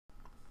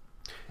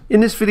In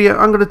this video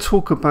I'm going to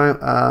talk about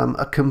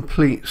a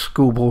complete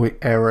schoolboy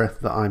error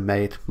that I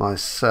made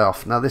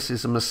myself. Now this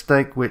is a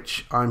mistake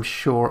which I'm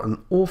sure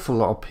an awful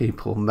lot of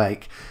people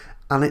make,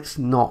 and it's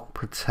not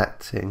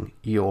protecting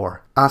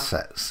your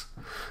assets.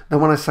 Now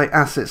when I say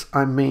assets,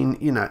 I mean,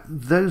 you know,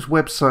 those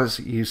websites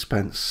that you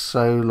spent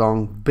so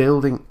long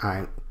building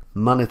out,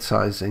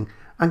 monetizing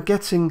and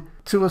getting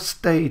to a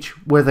stage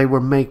where they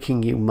were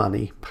making you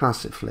money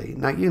passively.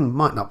 Now you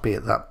might not be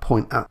at that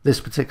point at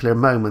this particular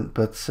moment,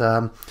 but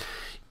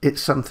it's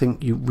something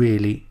you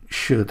really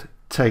should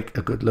take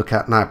a good look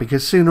at now,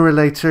 because sooner or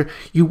later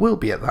you will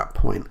be at that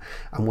point.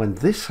 And when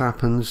this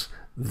happens,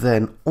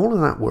 then all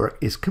of that work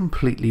is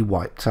completely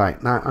wiped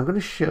out. Now I'm going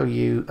to show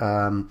you,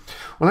 well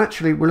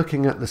actually we're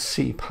looking at the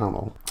C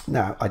panel.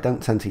 Now I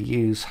don't tend to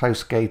use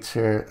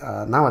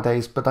HostGator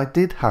nowadays, but I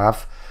did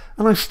have,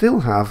 and I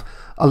still have,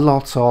 a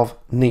lot of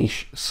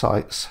niche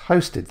sites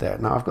hosted there.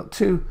 Now I've got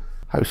two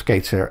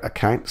HostGator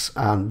accounts,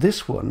 and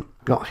this one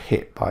got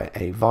hit by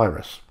a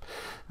virus.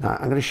 Now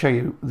I'm going to show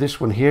you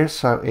this one here.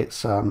 So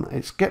it's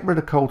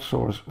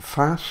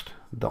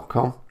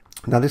getridofcoldsourcefast.com.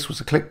 Now this was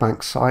a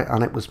ClickBank site,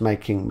 and it was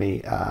making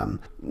me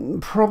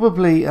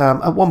probably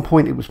at one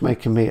point it was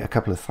making me a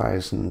couple of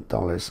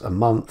 $1,000s a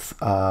month.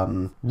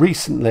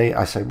 Recently,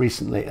 I say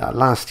recently,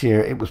 last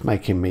year it was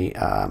making me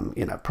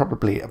you know,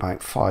 probably about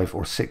 $500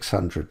 or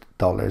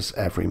 $600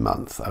 every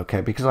month.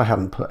 Okay, because I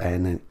hadn't put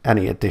in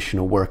any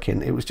additional work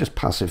in. It was just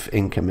passive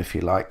income, if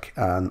you like,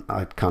 and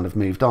I'd kind of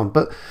moved on.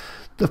 But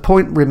the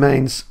point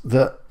remains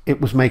that it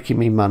was making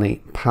me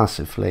money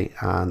passively,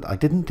 and I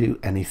didn't do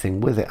anything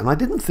with it. And I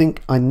didn't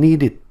think I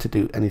needed to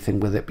do anything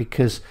with it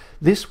because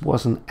this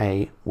wasn't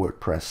a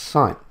WordPress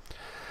site.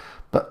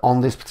 But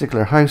on this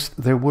particular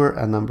host, there were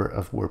a number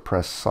of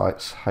WordPress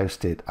sites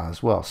hosted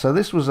as well. So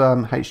this was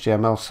an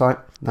HTML site.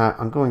 Now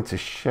I'm going to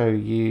show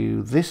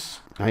you this.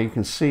 Now you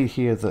can see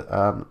here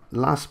that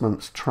last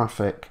month's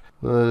traffic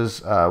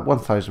was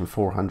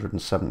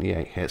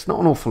 1,478 hits. Not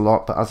an awful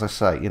lot, but as I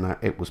say, you know,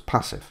 it was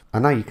passive.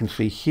 And now you can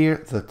see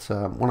here that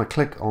when I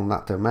click on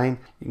that domain,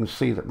 you can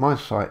see that my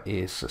site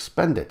is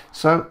suspended.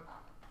 So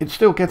it's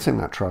still getting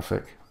that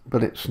traffic,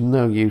 but it's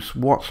no use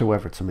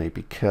whatsoever to me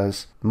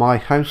because my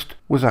host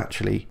was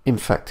actually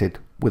infected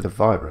with a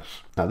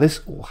virus. Now this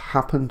all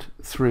happened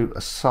through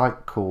a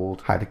site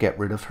called How to Get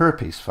Rid of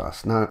Herpes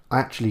Fast. Now I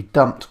actually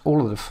dumped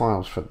all of the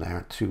files from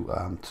there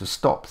to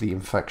stop the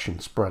infection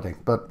spreading,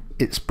 but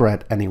it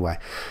spread anyway.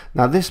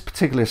 Now this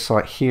particular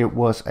site here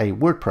was a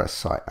WordPress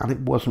site, and it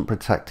wasn't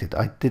protected.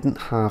 I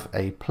didn't have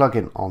a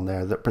plugin on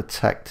there that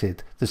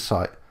protected the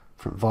site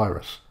from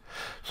virus.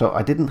 So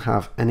I didn't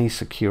have any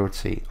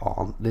security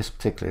on this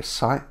particular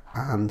site,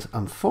 and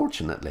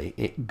unfortunately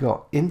it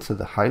got into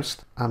the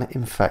host and it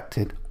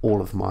infected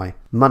all of my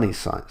money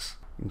sites.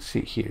 You can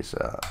see here's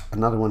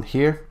another one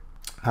here,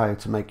 how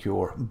to make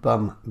your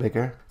bum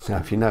bigger. So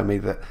if you know me,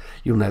 that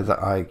you'll know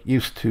that I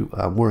used to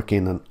work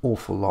in an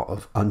awful lot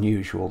of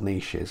unusual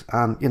niches,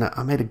 and you know,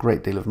 I made a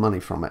great deal of money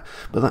from it.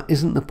 But that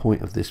isn't the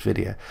point of this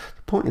video.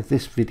 The point of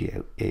this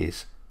video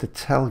is to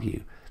tell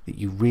you that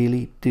you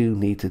really do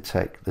need to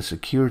take the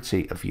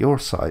security of your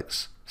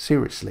sites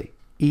seriously,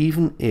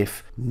 even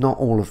if not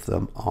all of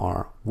them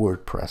are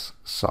WordPress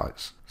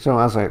sites. So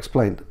as I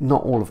explained,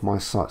 not all of my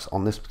sites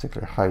on this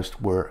particular host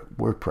were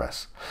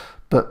WordPress,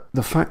 but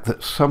the fact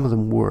that some of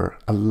them were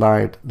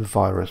allowed the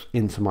virus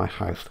into my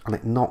host, and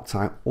it knocked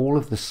out all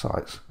of the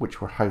sites which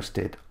were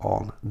hosted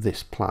on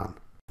this plan.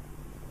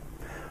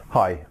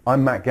 Hi,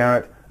 I'm Matt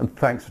Garrett, and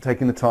thanks for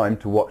taking the time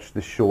to watch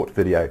this short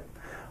video.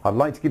 I'd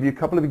like to give you a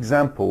couple of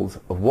examples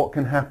of what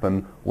can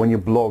happen when your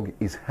blog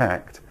is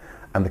hacked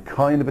and the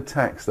kind of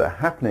attacks that are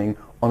happening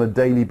on a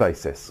daily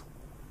basis.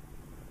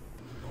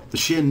 The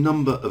sheer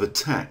number of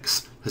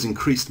attacks has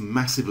increased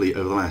massively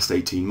over the last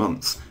 18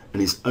 months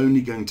and is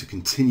only going to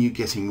continue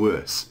getting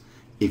worse.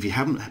 If you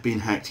haven't been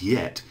hacked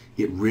yet,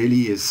 it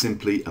really is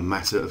simply a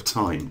matter of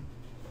time.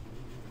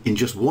 In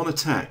just one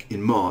attack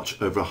in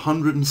March, over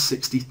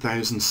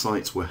 160,000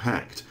 sites were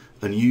hacked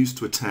and used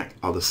to attack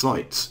other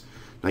sites.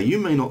 Now you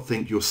may not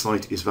think your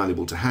site is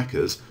valuable to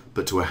hackers,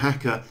 but to a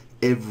hacker,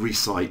 every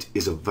site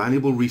is a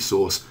valuable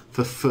resource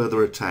for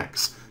further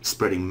attacks,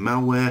 spreading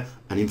malware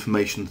and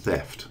information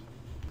theft.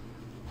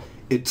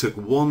 It took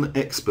one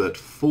expert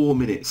 4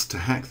 minutes to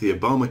hack the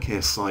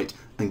Obamacare site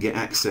and get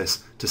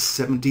access to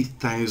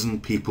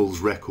 70,000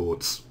 people's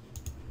records.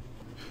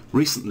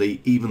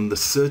 Recently, even the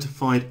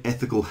Certified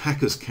Ethical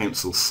Hackers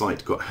Council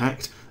site got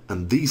hacked,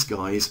 and these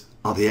guys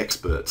are the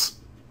experts.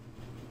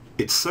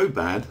 It's so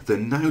bad they're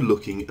now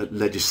looking at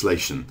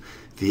legislation.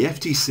 The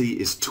FTC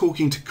is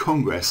talking to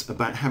Congress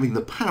about having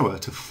the power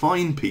to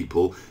fine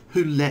people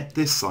who let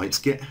their sites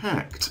get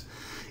hacked.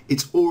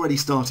 It's already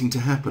starting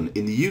to happen.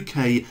 In the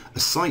UK, a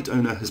site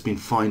owner has been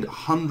fined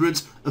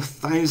hundreds of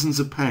thousands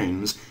of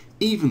pounds,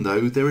 even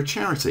though they're a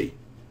charity.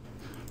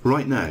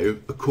 Right now,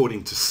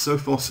 according to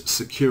Sophos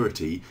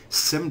Security,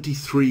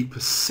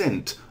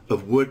 73%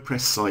 of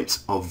WordPress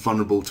sites are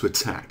vulnerable to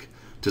attack.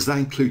 Does that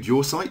include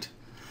your site?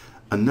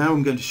 And now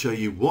I'm going to show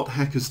you what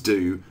hackers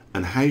do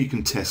and how you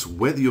can test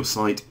whether your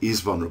site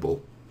is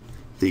vulnerable.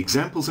 The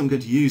examples I'm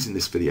going to use in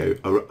this video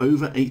are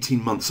over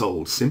 18 months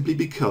old simply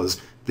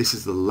because this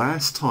is the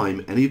last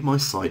time any of my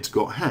sites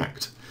got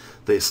hacked.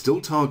 They are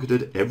still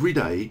targeted every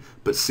day,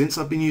 but since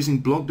I've been using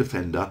Blog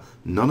Defender,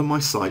 none of my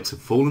sites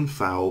have fallen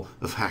foul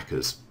of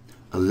hackers.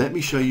 And let me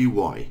show you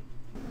why.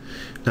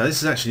 Now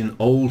this is actually an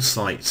old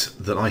site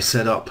that I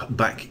set up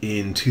back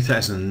in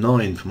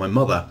 2009 for my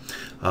mother,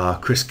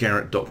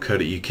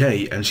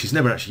 chrisgarrett.co.uk, and she's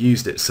never actually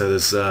used it, so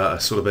there's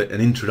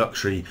an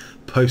introductory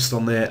post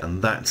on there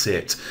and that's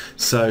it.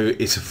 So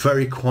it's a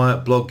very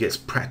quiet blog, gets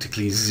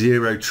practically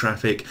zero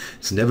traffic,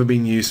 it's never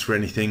been used for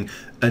anything,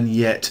 and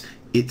yet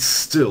it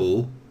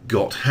still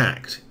got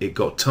hacked. It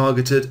got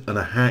targeted and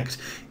hacked,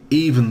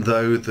 even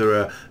though there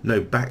are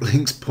no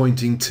backlinks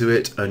pointing to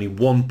it, only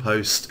one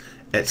post,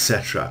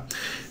 etc.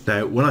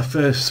 Now, when I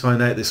first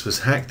found out this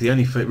was hacked, the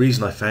only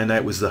reason I found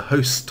out was the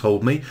host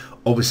told me.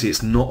 Obviously,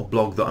 it's not a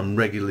blog that I'm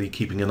regularly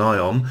keeping an eye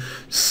on,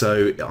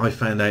 so I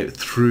found out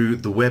through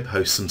the web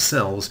hosts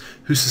themselves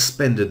who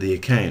suspended the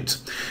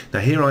account. Now,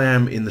 here I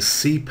am in the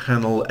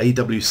cPanel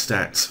AW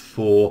stats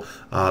for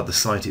the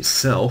site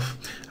itself,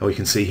 and we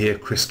can see here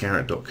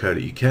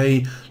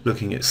chrisgarrett.co.uk,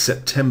 looking at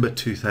September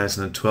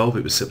 2012.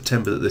 It was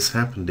September that this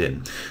happened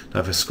in. Now,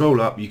 if I scroll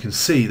up, you can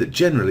see that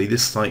generally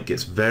this site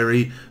gets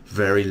very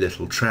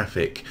little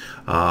traffic,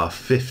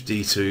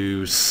 50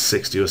 to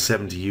 60 or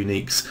 70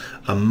 uniques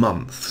a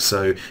month,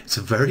 so it's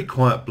a very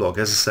quiet blog.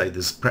 As I say,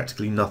 there's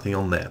practically nothing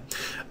on there.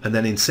 And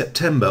then in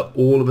September,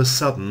 all of a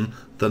sudden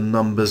the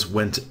numbers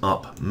went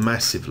up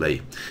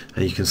massively,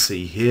 and you can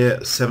see here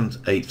 7th,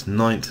 8th,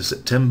 9th of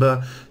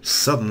September,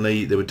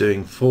 suddenly they were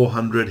doing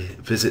 400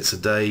 visits a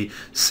day,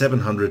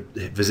 700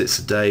 visits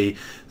a day,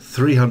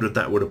 300.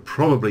 That would have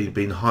probably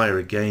been higher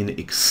again,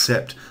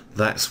 except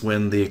that's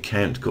when the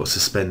account got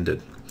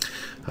suspended.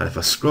 And if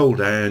I scroll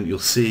down, you'll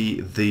see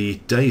the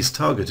days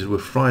targeted were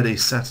Friday,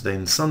 Saturday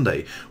and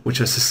Sunday, which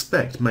I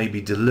suspect may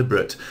be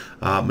deliberate,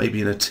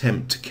 maybe an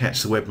attempt to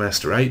catch the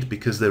webmaster out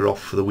because they're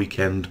off for the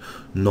weekend,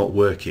 not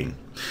working.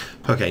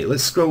 Okay,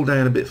 let's scroll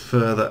down a bit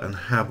further and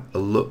have a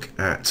look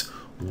at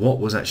what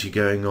was actually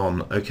going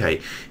on.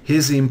 Okay,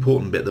 here's the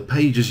important bit, the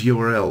page's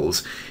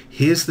URLs.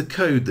 Here's the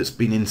code that's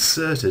been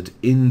inserted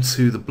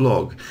into the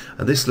blog,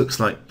 and this looks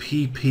like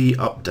PP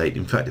update.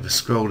 In fact, if I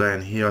scroll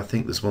down here, I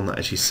think there's one that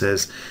actually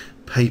says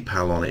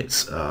PayPal on it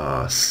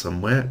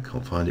somewhere.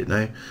 Can't find it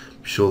now.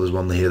 I'm sure there's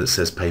one here that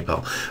says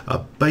PayPal.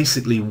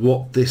 Basically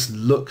what this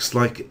looks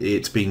like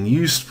it's being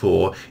used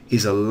for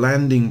is a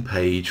landing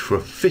page for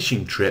a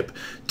phishing trip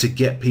to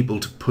get people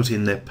to put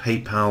in their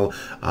PayPal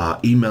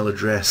email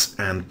address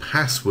and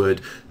password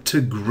to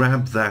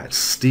grab that,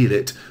 steal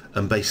it,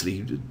 and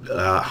basically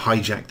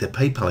hijack their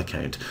PayPal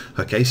account.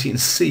 Okay, so you can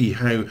see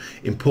how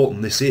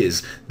important this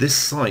is. This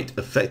site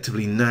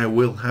effectively now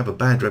will have a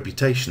bad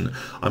reputation.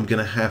 I'm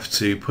going to have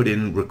to put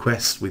in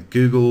requests with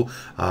Google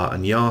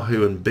and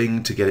Yahoo and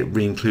Bing to get it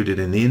re-included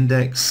in the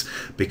index,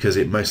 because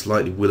it most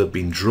likely will have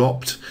been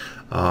dropped.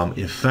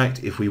 In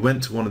fact, if we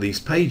went to one of these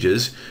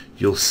pages,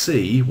 you'll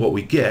see what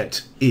we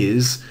get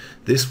is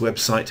this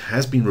website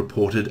has been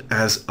reported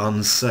as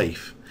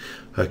unsafe.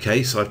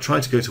 Okay, so I've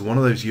tried to go to one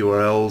of those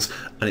URLs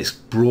and it's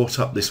brought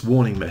up this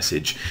warning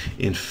message.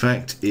 In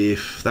fact,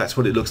 if that's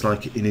what it looks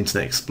like in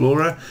Internet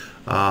Explorer,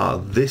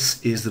 this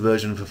is the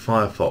version for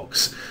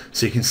Firefox.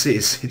 So you can see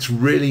it's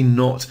really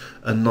not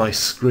a nice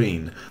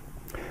screen.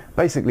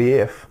 Basically,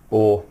 if,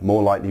 or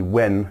more likely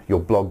when,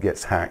 your blog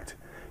gets hacked,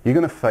 you're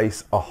going to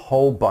face a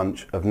whole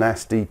bunch of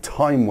nasty,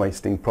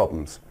 time-wasting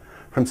problems.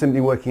 From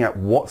simply working out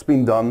what's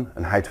been done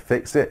and how to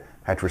fix it,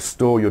 how to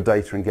restore your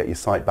data and get your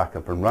site back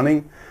up and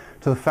running,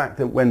 to the fact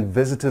that when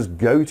visitors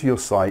go to your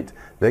site,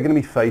 they're going to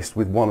be faced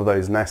with one of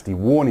those nasty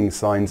warning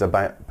signs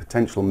about a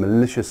potential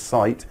malicious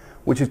site,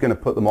 which is going to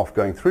put them off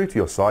going through to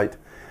your site,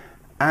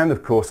 and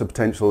of course the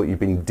potential that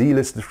you've been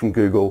delisted from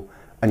Google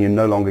and you're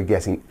no longer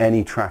getting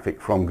any traffic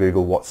from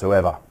Google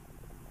whatsoever.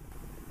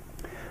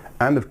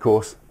 And of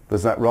course,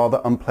 there's that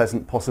rather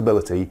unpleasant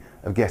possibility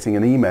of getting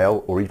an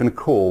email or even a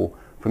call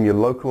from your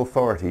local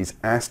authorities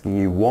asking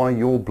you why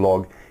your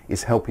blog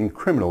is helping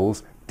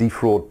criminals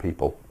defraud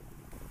people.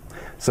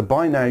 So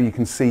by now you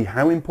can see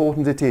how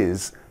important it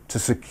is to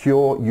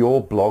secure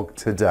your blog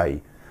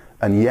today.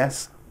 And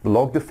yes,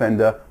 Blog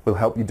Defender will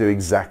help you do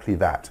exactly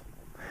that.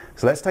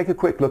 So let's take a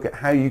quick look at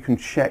how you can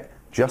check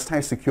just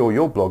how secure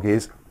your blog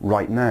is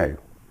right now.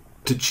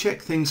 To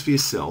check things for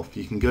yourself,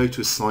 you can go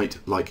to a site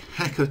like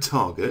Hacker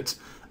Target,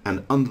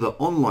 and under the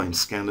online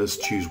scanners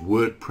choose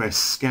WordPress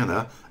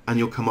Scanner, and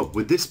you'll come up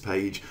with this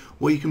page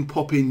where you can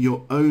pop in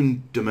your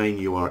own domain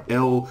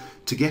URL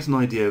to get an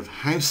idea of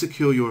how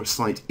secure your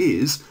site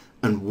is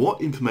and what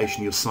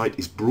information your site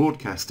is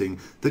broadcasting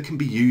that can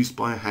be used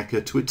by a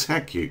hacker to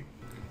attack you.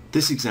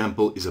 This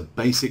example is a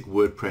basic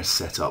WordPress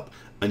setup,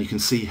 and you can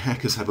see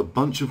hackers have a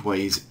bunch of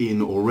ways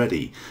in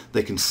already.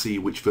 They can see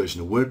which version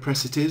of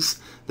WordPress it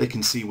is, they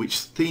can see which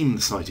theme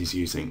the site is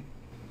using,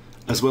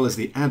 as well as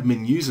the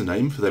admin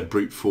username for their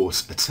brute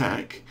force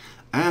attack,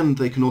 And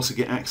they can also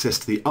get access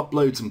to the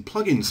Uploads and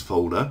Plugins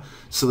folder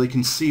so they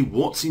can see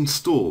what's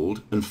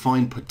installed and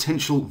find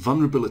potential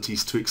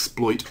vulnerabilities to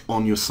exploit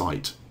on your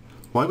site.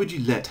 Why would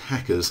you let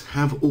hackers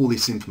have all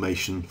this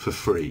information for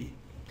free?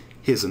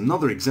 Here's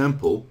another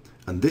example,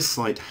 and this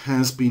site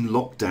has been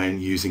locked down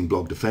using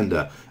Blog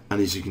Defender,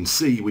 and as you can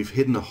see, we've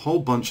hidden a whole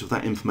bunch of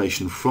that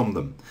information from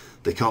them.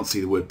 They can't see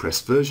the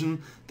WordPress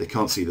version, they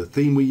can't see the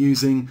theme we're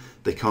using,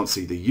 they can't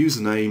see the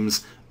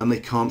usernames, and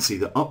they can't see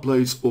the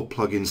Uploads or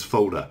Plugins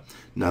folder.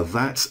 Now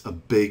that's a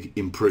big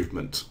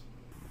improvement.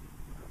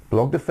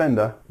 Blog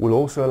Defender will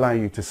also allow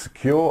you to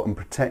secure and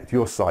protect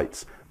your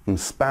sites from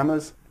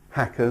spammers,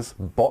 hackers,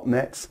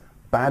 botnets,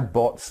 bad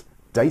bots,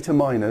 data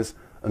miners,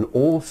 and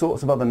all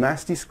sorts of other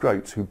nasty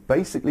scroats who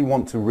basically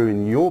want to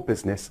ruin your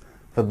business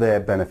for their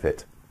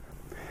benefit.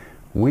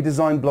 We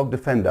designed Blog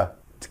Defender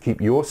to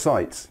keep your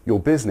sites, your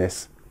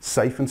business,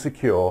 safe and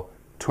secure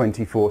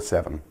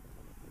 24/7.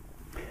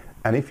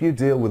 And if you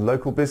deal with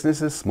local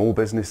businesses, small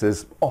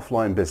businesses,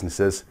 offline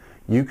businesses,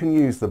 you can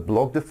use the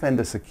Blog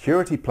Defender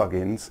security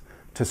plugins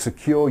to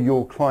secure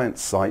your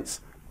clients' sites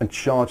and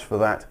charge for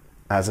that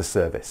as a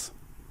service.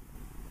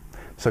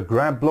 So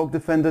grab Blog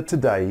Defender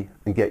today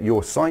and get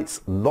your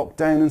sites locked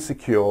down and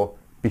secure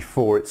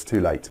before it's too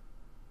late.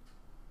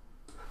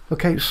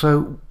 Okay,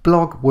 so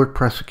blog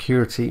WordPress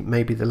security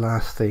may be the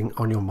last thing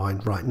on your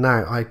mind right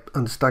now. I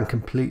understand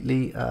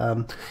completely,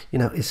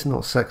 it's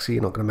not sexy,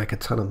 you're not going to make a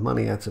ton of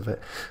money out of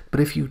it. But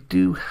if you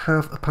do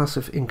have a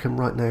passive income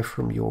right now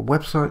from your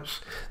websites,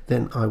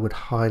 then I would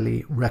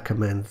highly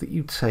recommend that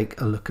you take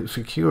a look at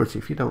security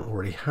if you don't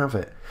already have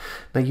it.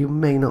 Now, you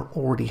may not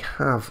already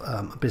have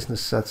a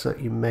business set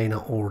up, you may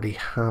not already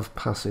have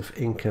passive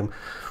income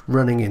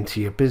running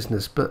into your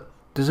business, but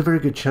there's a very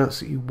good chance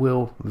that you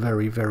will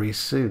very, very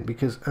soon,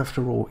 because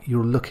after all,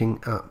 you're looking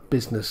at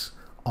business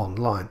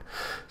online.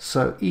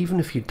 So even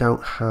if you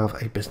don't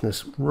have a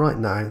business right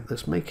now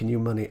that's making you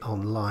money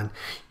online,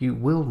 you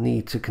will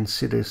need to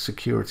consider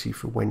security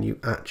for when you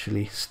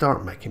actually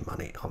start making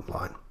money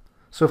online.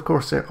 So of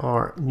course, there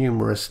are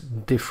numerous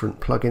different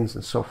plugins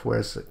and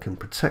softwares that can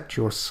protect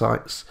your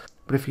sites.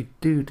 But if you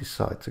do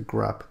decide to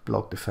grab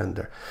Blog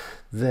Defender,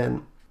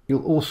 then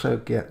you'll also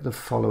get the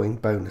following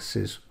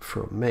bonuses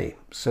from me.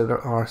 So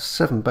there are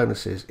 7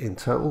 bonuses in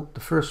total. The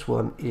first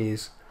one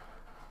is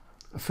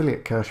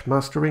affiliate cache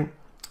mastery.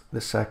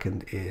 The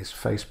second is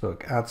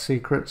Facebook ad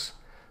secrets.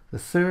 The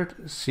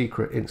third,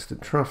 secret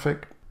instant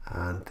traffic.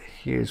 And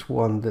here's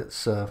one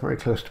that's very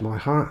close to my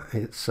heart.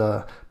 It's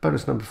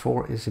bonus number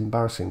 4 is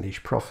embarrassing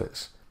niche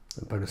profits.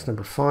 And bonus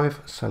number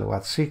 5, solo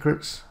ad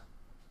secrets.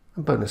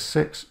 And bonus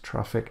 6,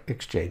 traffic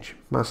exchange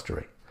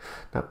mastery.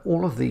 Now,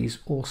 all of these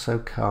also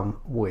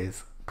come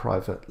with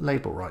private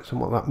label rights, and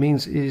what that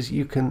means is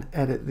you can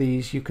edit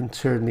these, you can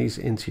turn these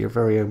into your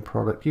very own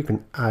product, you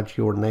can add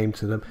your name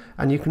to them,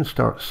 and you can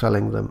start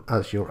selling them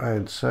as your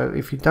own. So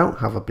if you don't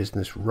have a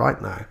business right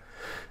now,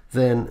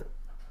 then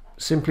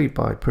simply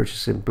by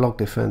purchasing Blog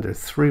Defender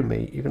through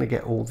me, you're going to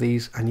get all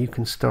these and you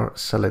can start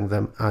selling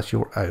them as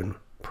your own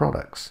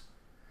products.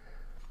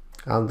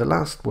 And the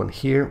last one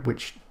here,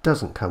 which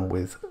doesn't come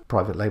with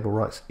private label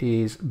rights,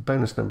 is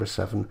bonus number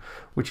 7,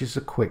 which is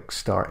a quick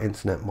start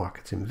internet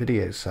marketing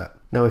video set.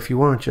 Now, if you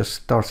are just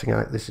starting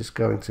out, this is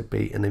going to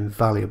be an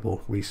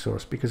invaluable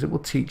resource because it will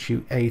teach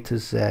you A to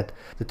Z,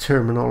 the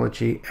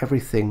terminology,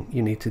 everything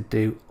you need to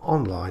do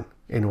online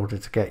in order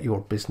to get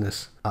your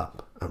business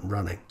up and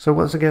running. So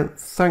once again,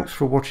 thanks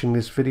for watching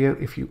this video.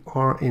 If you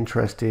are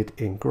interested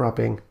in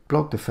grabbing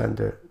Blog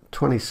Defender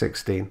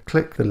 2016,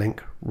 click the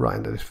link right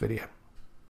under this video.